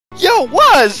Yo,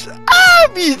 what's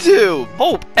up, YouTube?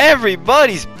 Hope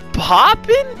everybody's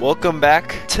popping. Welcome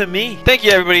back to me. Thank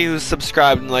you everybody who's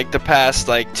subscribed in like the past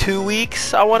 2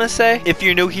 weeks, I want to say. If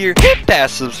you're new here, hit that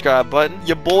subscribe button.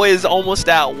 Your boy is almost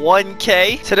at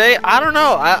 1K. Today, I don't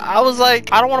know. I was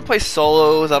like, I don't want to play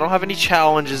solos. I don't have any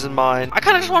challenges in mind. I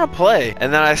kind of just want to play.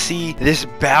 And then I see this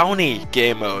bounty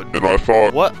game mode. And I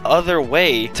thought, what other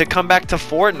way to come back to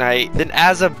Fortnite than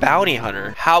as a bounty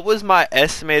hunter? How was my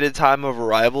estimated time of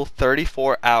arrival?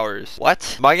 34 hours.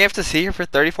 What? Am I gonna have to sit here for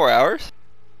 34 hours?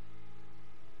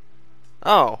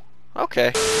 Oh,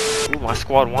 okay. Ooh, my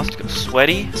squad wants to go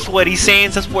sweaty. Sweaty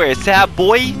Sands, that's where it's at,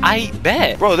 boy. I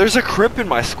bet. Bro, there's a crip in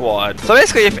my squad. So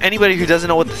basically, if anybody who doesn't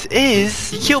know what this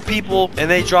is, you kill people and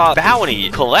they drop bounty,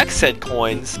 collect said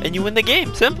coins, and you win the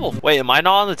game. Simple. Wait, am I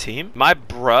not on the team? Am I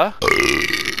bruh?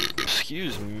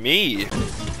 Excuse me.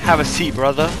 Have a seat,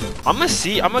 brother. I'm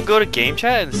gonna go to game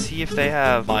chat and see if they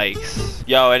have mics.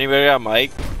 Yo, anybody got a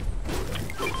mic?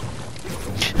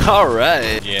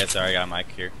 Alright. Yeah, sorry, I got a mic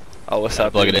here. Oh, what's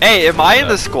up? Hey, am I in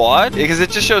the squad? Because it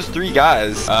just shows 3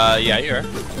 guys. Yeah, you're.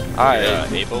 Alright.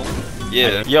 Able.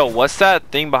 Yeah. Yo, what's that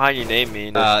thing behind your name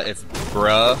mean? It's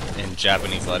bruh in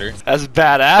Japanese letters. That's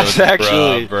badass, so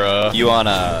actually. Bruh. You on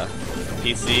a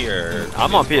PC or?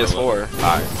 I'm on PS4.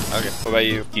 Alright. Okay. What about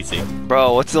you? PC.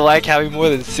 Bro, what's it like having more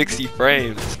than 60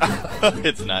 frames?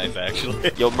 It's nice,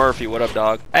 actually. Yo, Murphy, what up,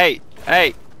 dog? Hey,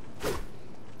 hey.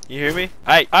 You hear me?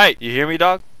 Hey, hey. You hear me,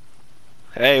 dog?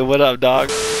 Hey, what up, dog?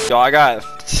 Yo, I got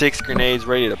 6 grenades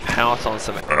ready to pounce on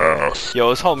some ass. Yo,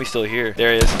 this homie still here.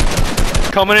 There he is.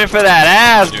 Coming in for that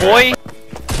ass, boy.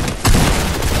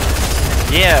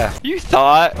 Yeah. You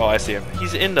thought. Oh, I see him.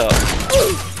 He's in the.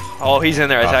 Oh, he's in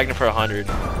there attacking for 100.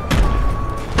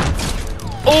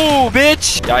 Oh,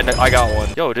 bitch. Yeah, I got one.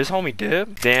 Yo, this homie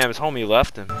dip? Damn, his homie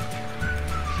left him.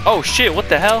 Oh, shit. What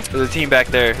the hell? There's a team back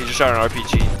there. He just shot an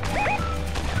RPG.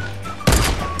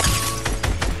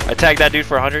 I tagged that dude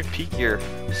for 100. Peek your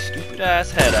stupid ass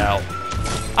head out.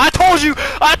 I told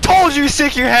you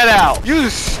stick your head out. You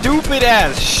stupid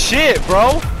ass shit,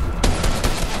 bro.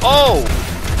 Oh.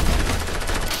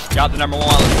 Got the #1,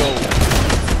 let's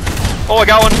go. Oh, I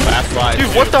got one. Fast slide,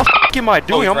 dude, what the f am I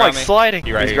doing? I'm like sliding.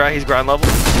 He's ground level.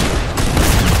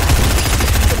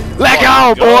 Let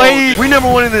go, boy. We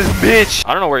 #1 in this bitch.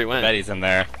 I don't know where he went. Bet he's in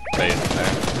there.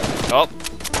 Oh,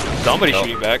 somebody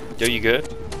shooting back. Yo, you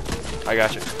good? I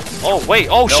got you. Oh, wait.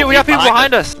 Oh, shit, we got people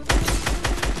behind us.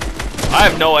 I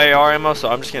have no AR ammo, so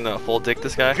I'm just gonna full dick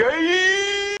this guy.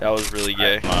 That was really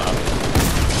gay.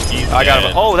 I got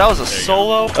him. Oh, that was a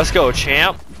solo. Let's go,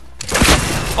 champ.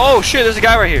 Oh, shit, there's a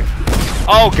guy right here.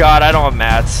 Oh, God, I don't have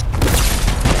mats.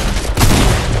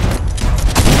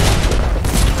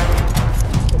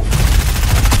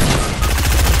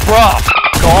 Bruh,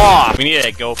 f*** off. We need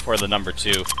to go for the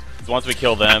 #2. Once we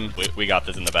kill them, we got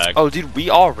this in the bag. Oh, dude, we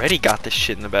already got this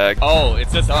shit in the bag. Oh,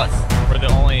 it's just us. We're the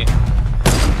only...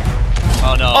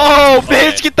 Oh, no. Oh,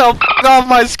 okay. Bitch, get the f*** off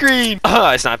my screen.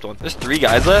 I sniped one. There's 3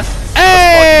 guys left.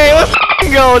 Hey, let's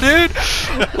go, dude.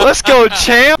 Let's go,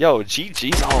 champ. Yo,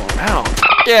 GG's all around.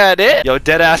 Yeah, dude. Yo,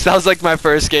 deadass, that was like my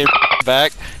first game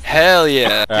back. Hell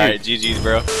yeah. Alright, GG's,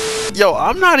 bro. Yo,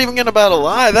 I'm not even gonna about to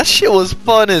lie. That shit was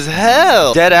fun as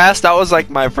hell. Deadass, that was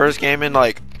like my first game in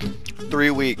 3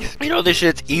 weeks. You know, this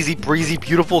shit's easy breezy,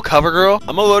 beautiful cover girl.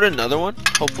 I'm gonna load another one.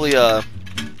 Hopefully,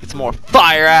 it's more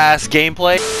fire ass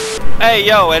gameplay. Hey,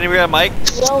 yo, anybody got a mic?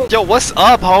 Yo, what's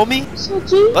up, homie?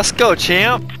 Let's go,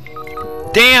 champ.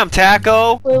 Damn,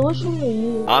 Taco. Wait, what's your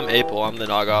name? I'm April. I'm the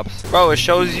Nog Ops. Bro, it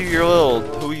shows you your little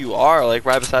who you are, like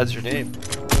right besides your name.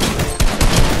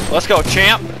 Let's go,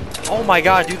 champ. Oh my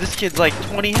god, dude, this kid's like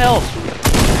 20 health.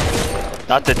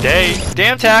 Not today.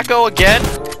 Damn, Taco again.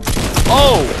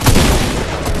 Oh.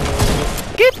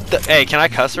 Get the. Hey, can I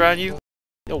cuss around you?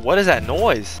 Yo, what is that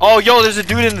noise? Oh, yo, there's a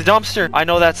dude in the dumpster. I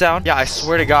know that sound. Yeah, I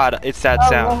swear to God, it's that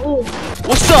sound.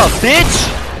 What's up,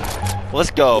 bitch?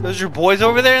 Let's go. Those your boys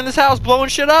over there in this house blowing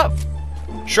shit up?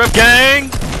 Shrimp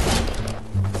gang.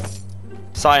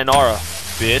 Sayonara,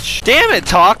 bitch. Damn it,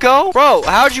 Taco. Bro,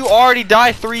 how'd you already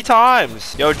die 3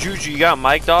 times? Yo, Juju, you got a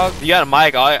mic, dog? If you got a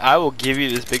mic, I will give you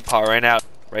this big pot right now.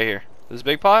 Right here. This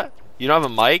big pot? You don't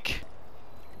have a mic?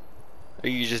 Or are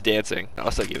you just dancing?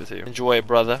 I'll still give it to you. Enjoy it,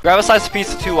 brother. Grab a slice of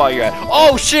pizza too while you're at it.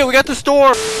 Oh shit, we got the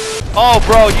storm. Oh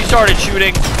bro, you started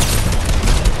shooting.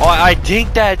 Oh, I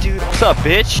dinked that dude. What's up,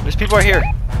 bitch? There's people right here.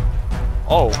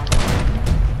 Oh.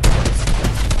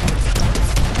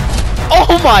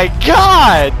 Oh my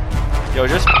god. Yo,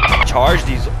 just charge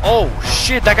these. Oh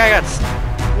shit, that guy got.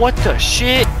 What the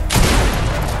shit?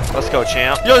 Let's go,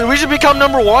 champ. Yo, we should become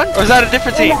 #1? Or is that a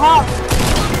different team?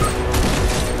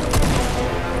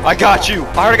 I got you.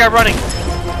 I heard a guy running.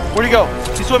 Where'd he go?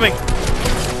 He's swimming.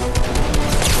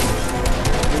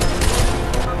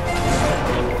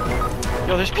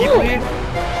 Yo, there's people here.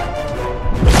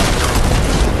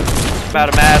 I'm out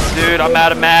of math, dude. I'm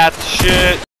out of math.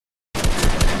 Shit.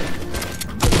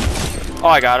 Oh,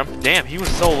 I got him. Damn, he was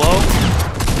so low.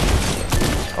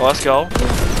 Oh, let's go.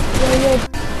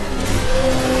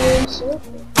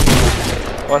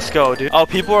 Let's go, dude. Oh,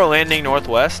 people are landing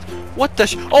northwest. What the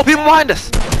oh, people behind us.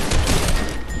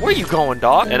 Where you going,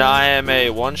 dog? And I am a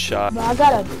one shot. I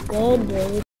got a gun,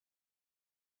 dude.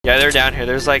 Yeah, they're down here.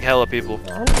 There's like hella people.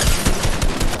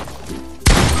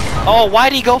 Oh,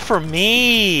 why'd he go for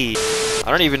me? I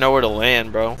don't even know where to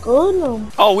land, bro.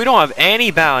 Oh, we don't have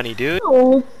any bounty, dude.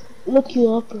 I'll look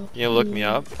you up. You look me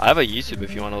up? I have a YouTube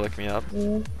if you want to look me up.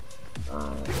 Yeah.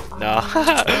 No.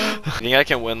 You think I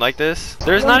can win like this?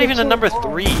 There's not even a number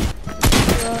 3.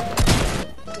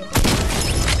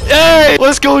 Hey!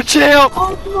 Let's go, champ!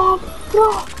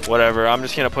 Whatever, I'm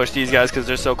just gonna push these guys because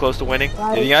they're so close to winning.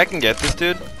 You think I can get this,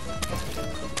 dude?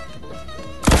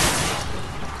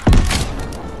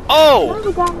 Oh!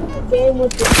 I got in the game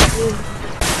with this dude.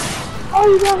 Oh,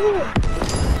 you got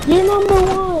hit. You're number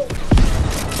 1.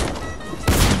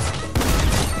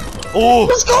 Oh!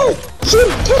 Let's go! Shoot,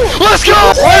 get it! Let's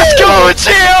go! Let's go,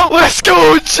 champ! Let's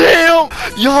go, champ!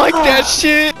 You like that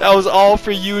shit? That was all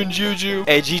for you and Juju.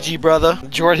 Hey, GG, brother.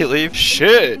 Jordy leave.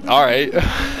 Shit. Alright.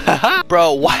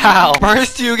 Bro, wow.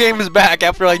 First 2 games back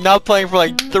after like not playing for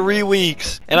like 3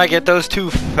 weeks. And I get those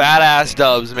 2 fat ass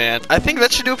dubs, man. I think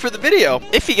that should do it for the video.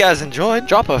 If you guys enjoyed,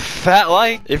 drop a fat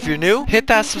like. If you're new, hit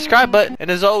that subscribe button.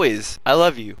 And as always, I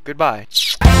love you. Goodbye.